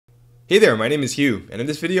Hey there, my name is Hugh, and in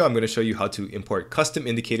this video I'm going to show you how to import custom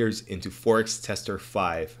indicators into Forex Tester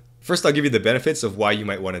 5. First, I'll give you the benefits of why you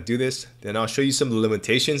might want to do this, then I'll show you some of the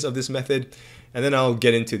limitations of this method, and then I'll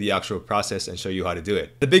get into the actual process and show you how to do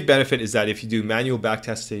it. The big benefit is that if you do manual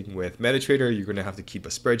backtesting with MetaTrader, you're going to have to keep a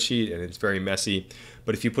spreadsheet and it's very messy,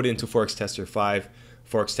 but if you put it into Forex Tester 5,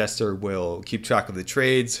 Forex Tester will keep track of the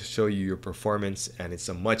trades, show you your performance, and it's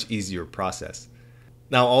a much easier process.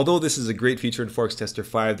 Now, although this is a great feature in Forex Tester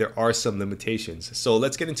 5, there are some limitations. So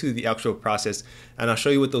let's get into the actual process and I'll show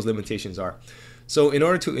you what those limitations are. So in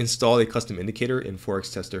order to install a custom indicator in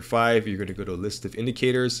Forex Tester 5, you're going to go to List of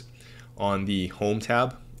Indicators on the Home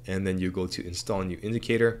tab, and then you go to Install New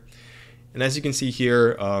Indicator. And as you can see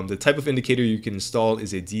here, the type of indicator you can install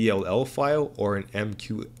is a DLL file or an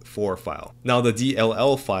MQ4 file. Now, the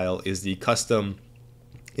DLL file is the custom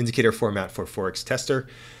indicator format for Forex Tester,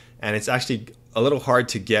 and it's actually a little hard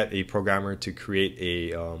to get a programmer to create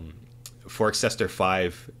a Forex Tester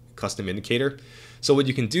 5 custom indicator. So what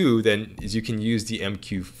you can do then is you can use the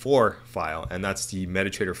MQ4 file, and that's the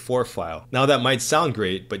MetaTrader 4 file. Now that might sound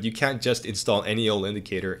great, but you can't just install any old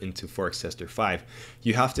indicator into Forex Tester 5.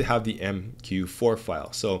 You have to have the MQ4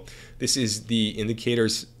 file. So this is the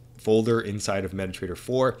indicators folder inside of MetaTrader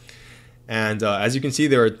 4. And as you can see,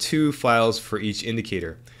 there are two files for each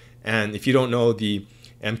indicator. And if you don't know, the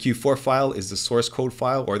MQ4 file is the source code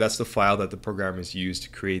file, or that's the file that the programmers use to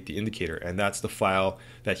create the indicator, and that's the file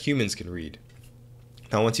that humans can read.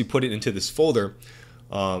 Now, once you put it into this folder,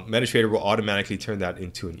 MetaTrader will automatically turn that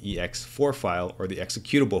into an EX4 file, or the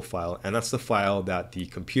executable file, and that's the file that the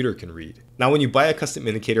computer can read. Now, when you buy a custom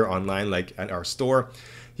indicator online, like at our store,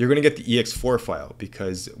 you're going to get the EX4 file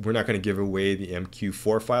because we're not going to give away the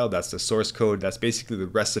MQ4 file. That's the source code. That's basically the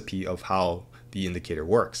recipe of how the indicator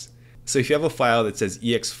works. So if you have a file that says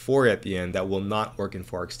EX4 at the end, that will not work in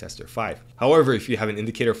Forex Tester 5. However, if you have an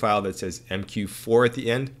indicator file that says MQ4 at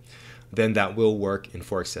the end, then that will work in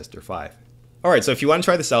Forex Tester 5. Alright, so if you want to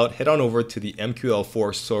try this out, head on over to the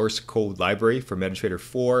MQL4 source code library for MetaTrader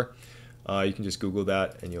 4. You can just Google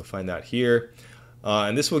that and you'll find that here.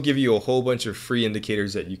 And this will give you a whole bunch of free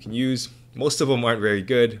indicators that you can use. Most of them aren't very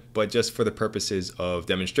good, but just for the purposes of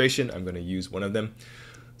demonstration, I'm going to use one of them.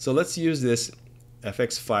 So let's use this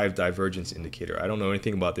FX5 divergence indicator. I don't know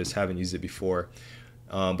anything about this, haven't used it before,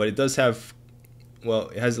 but it does have, well,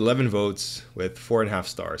 it has 11 votes with 4.5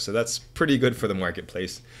 stars, so that's pretty good for the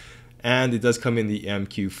marketplace. And it does come in the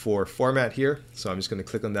MQ4 format here, so I'm just going to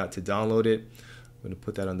click on that to download it. I'm going to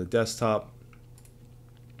put that on the desktop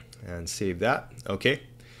and save that. Okay,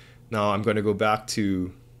 now I'm going to go back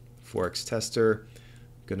to Forex Tester.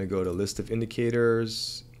 I'm going to go to List of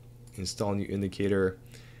Indicators, Install New Indicator,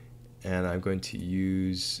 and I'm going to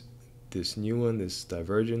use this new one, this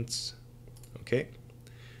divergence. Okay,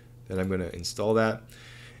 then I'm going to install that.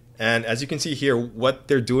 And as you can see here, what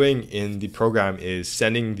they're doing in the program is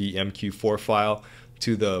sending the MQ4 file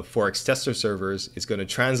to the Forex Tester servers. It's going to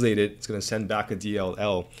translate it. It's going to send back a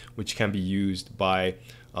DLL, which can be used by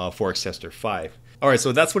Forex Tester 5. All right,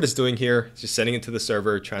 so that's what it's doing here. It's just sending it to the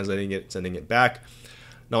server, translating it, sending it back.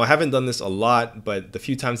 Now, I haven't done this a lot, but the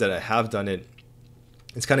few times that I have done it,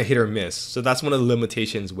 it's kind of hit or miss. So that's one of the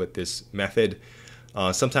limitations with this method.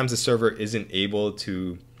 Sometimes the server isn't able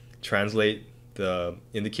to translate the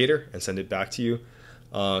indicator and send it back to you.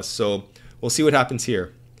 So we'll see what happens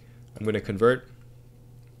here. I'm going to convert.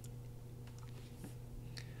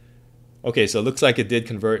 Okay, so it looks like it did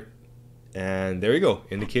convert. And there you go,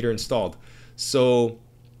 indicator installed. So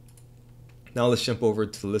now let's jump over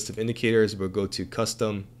to the list of indicators. We'll go to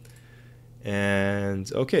custom.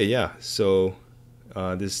 And okay, yeah, so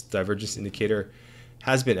this divergence indicator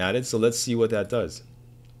has been added, so let's see what that does.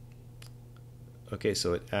 Okay,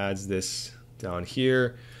 so it adds this down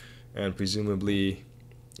here, and presumably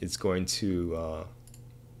it's going to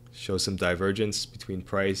show some divergence between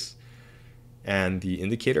price and the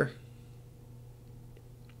indicator.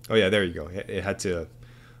 Oh yeah, there you go. It had to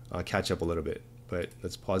catch up a little bit, but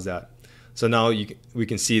let's pause that. So now we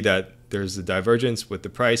can see that there's a divergence with the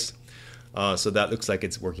price, so that looks like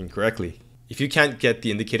it's working correctly. If you can't get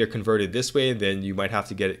the indicator converted this way, then you might have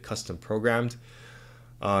to get it custom programmed,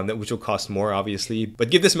 which will cost more, obviously. But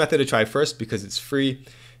give this method a try first because it's free,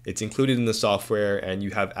 it's included in the software, and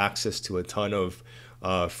you have access to a ton of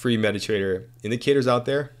free MetaTrader indicators out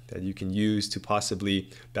there that you can use to possibly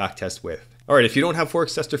backtest with. All right, if you don't have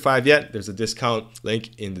Forex Tester 5 yet, there's a discount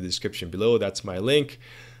link in the description below. That's my link,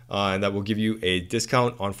 and that will give you a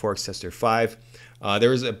discount on Forex Tester 5.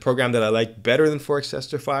 There is a program that I like better than Forex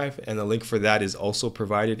Tester 5, and the link for that is also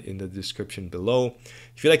provided in the description below.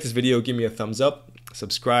 If you like this video, give me a thumbs up,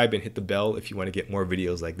 subscribe, and hit the bell if you want to get more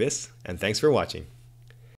videos like this. And thanks for watching.